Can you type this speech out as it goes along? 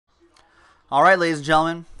All right, ladies and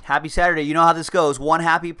gentlemen, happy Saturday. You know how this goes. One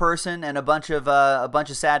happy person and a bunch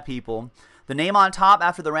of sad people. The name on top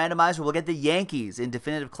after the randomizer will get the Yankees in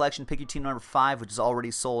definitive collection. Pick your team number 5, which is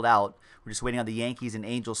already sold out. We're just waiting on the Yankees and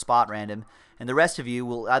Angels spot random. And the rest of you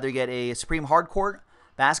will either get a Supreme Hardcourt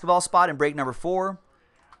basketball spot in break number 4,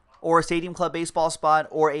 or a Stadium Club baseball spot,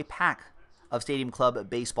 or a pack of Stadium Club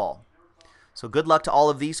baseball. So good luck to all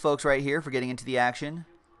of these folks right here for getting into the action.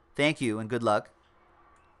 Thank you and good luck.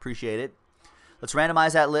 Appreciate it. Let's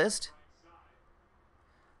randomize that list.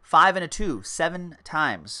 5 and a 2, 7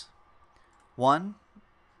 times. 1,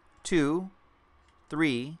 2,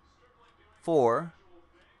 3, 4,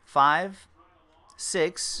 5,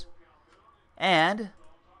 6, and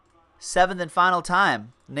 7th and final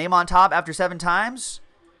time. Name on top after 7 times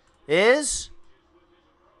is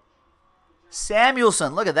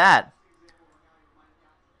Samuelson. Look at that.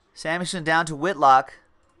 Samuelson down to Whitlock.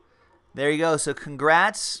 There you go. So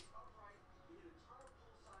congrats.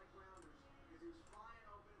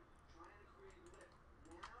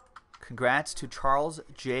 Congrats to Charles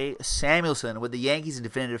J. Samuelson with the Yankees in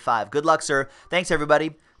definitive 5. Good luck, sir. Thanks,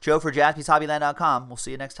 everybody. Joe for JaspysHobbyland.com. We'll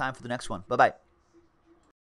see you next time for the next one. Bye-bye.